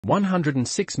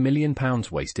£106 million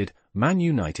wasted, Man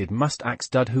United must axe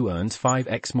stud who earns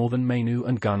 5x more than Mainoo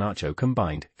and Garnacho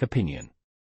combined, opinion.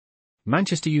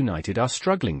 Manchester United are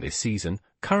struggling this season,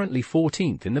 currently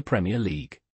 14th in the Premier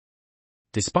League.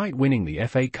 Despite winning the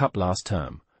FA Cup last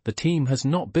term, the team has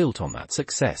not built on that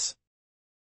success.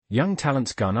 Young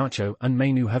talents Garnacho and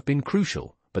Mainoo have been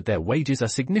crucial, but their wages are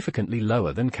significantly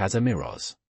lower than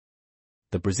Casemiro's.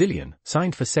 The Brazilian,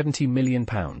 signed for £70 million,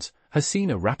 has seen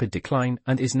a rapid decline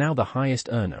and is now the highest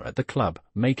earner at the club,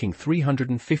 making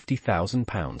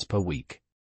 £350,000 per week.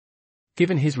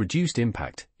 Given his reduced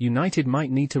impact, United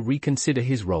might need to reconsider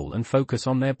his role and focus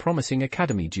on their promising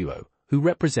academy duo, who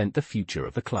represent the future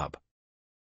of the club.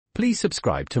 Please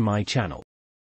subscribe to my channel.